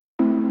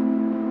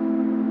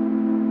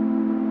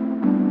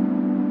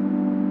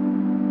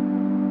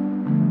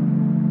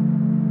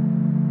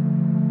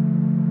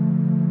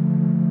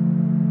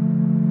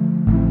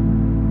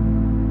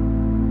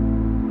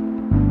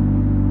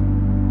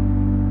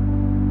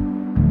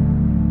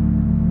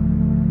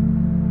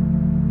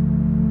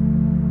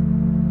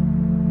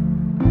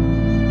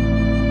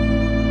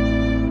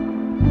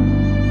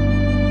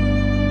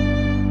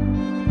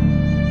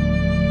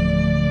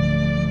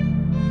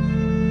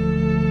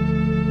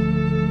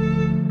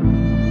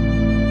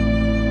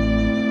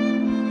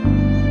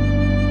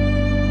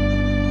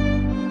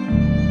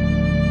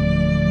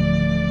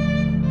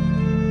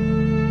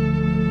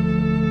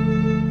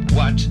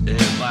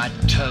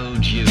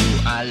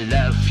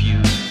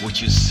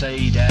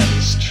say that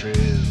is true.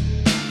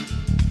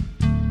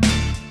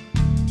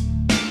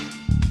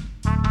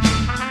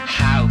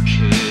 How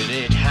could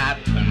it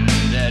happen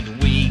that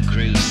we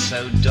grew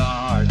so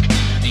dark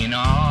in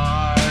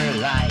our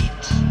light?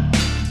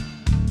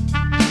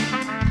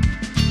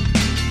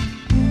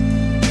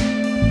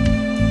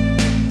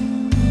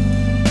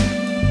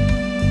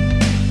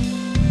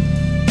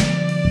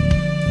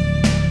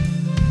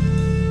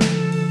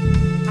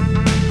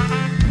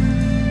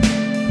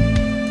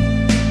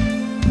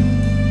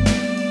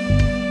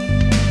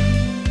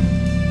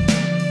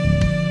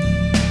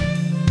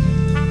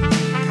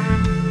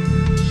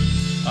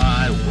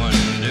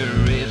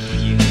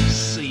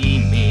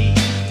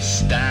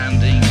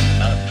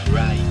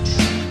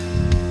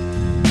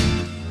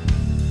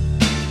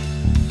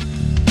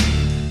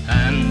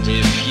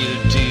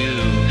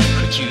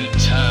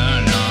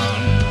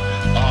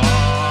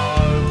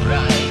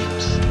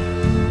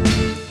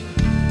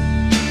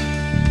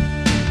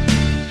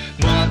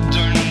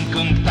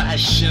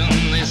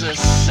 Is a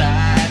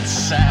sad,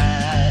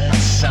 sad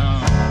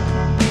song.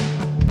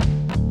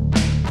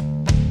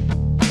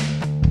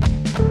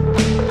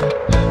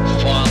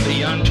 Far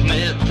beyond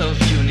myth of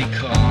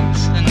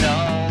unicorns and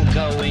all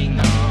going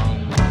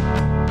on.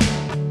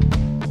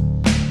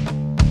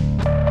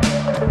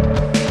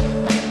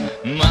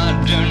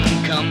 Modern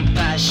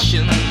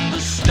compassion, the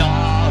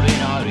star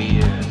in our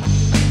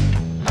ears,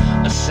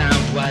 a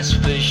sound-wise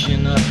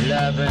vision of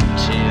love and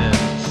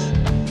tears.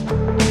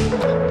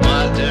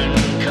 Modern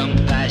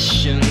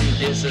compassion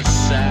is a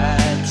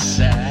sad,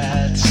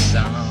 sad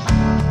song.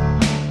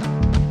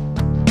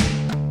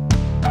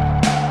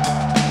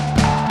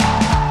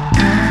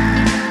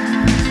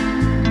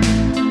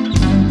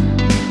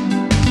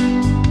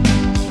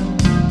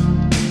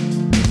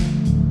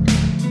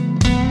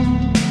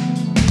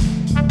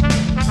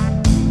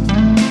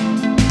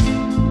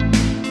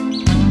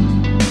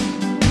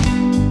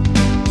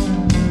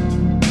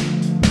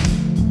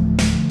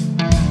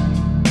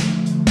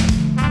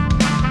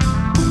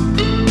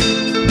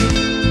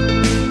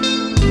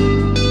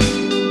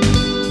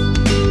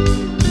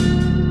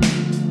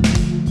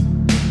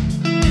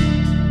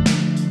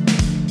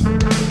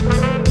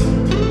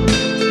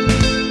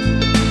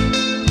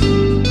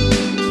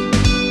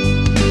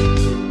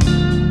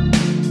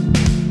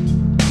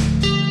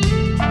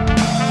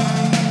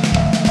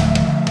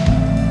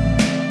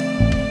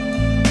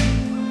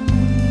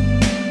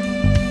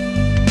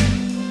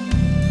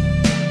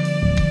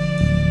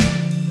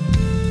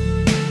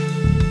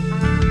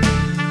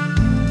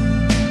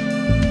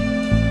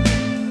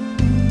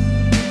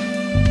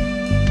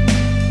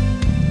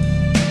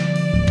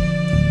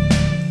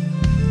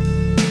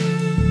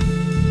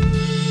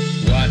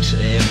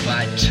 If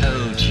I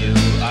told you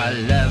I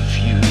love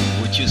you,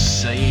 would you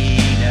say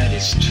that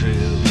is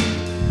true?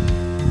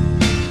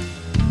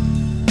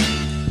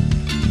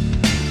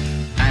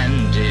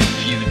 And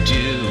if you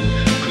do,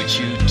 could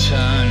you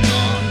turn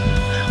on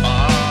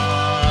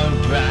all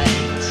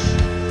bright?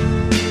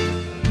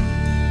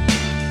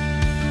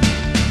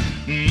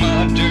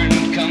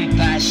 Modern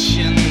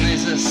compassion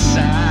is a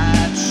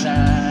sad,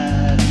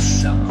 sad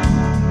song.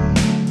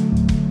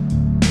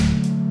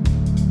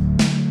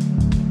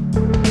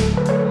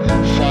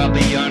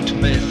 Beyond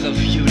myth of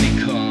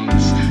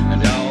unicorns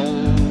and all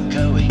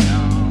going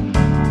on.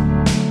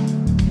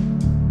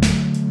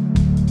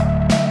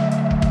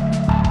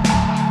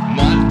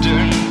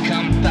 Modern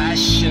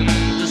compassion,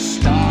 the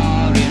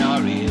star in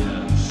our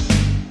ears,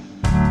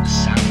 a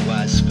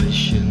sound-wise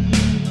vision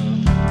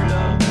of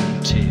love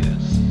and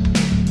tears.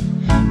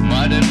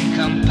 Modern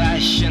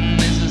compassion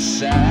is a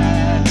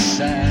sad,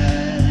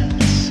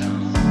 sad song.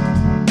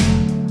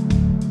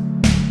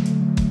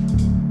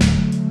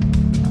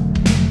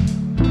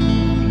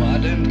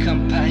 Modern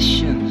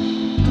compassion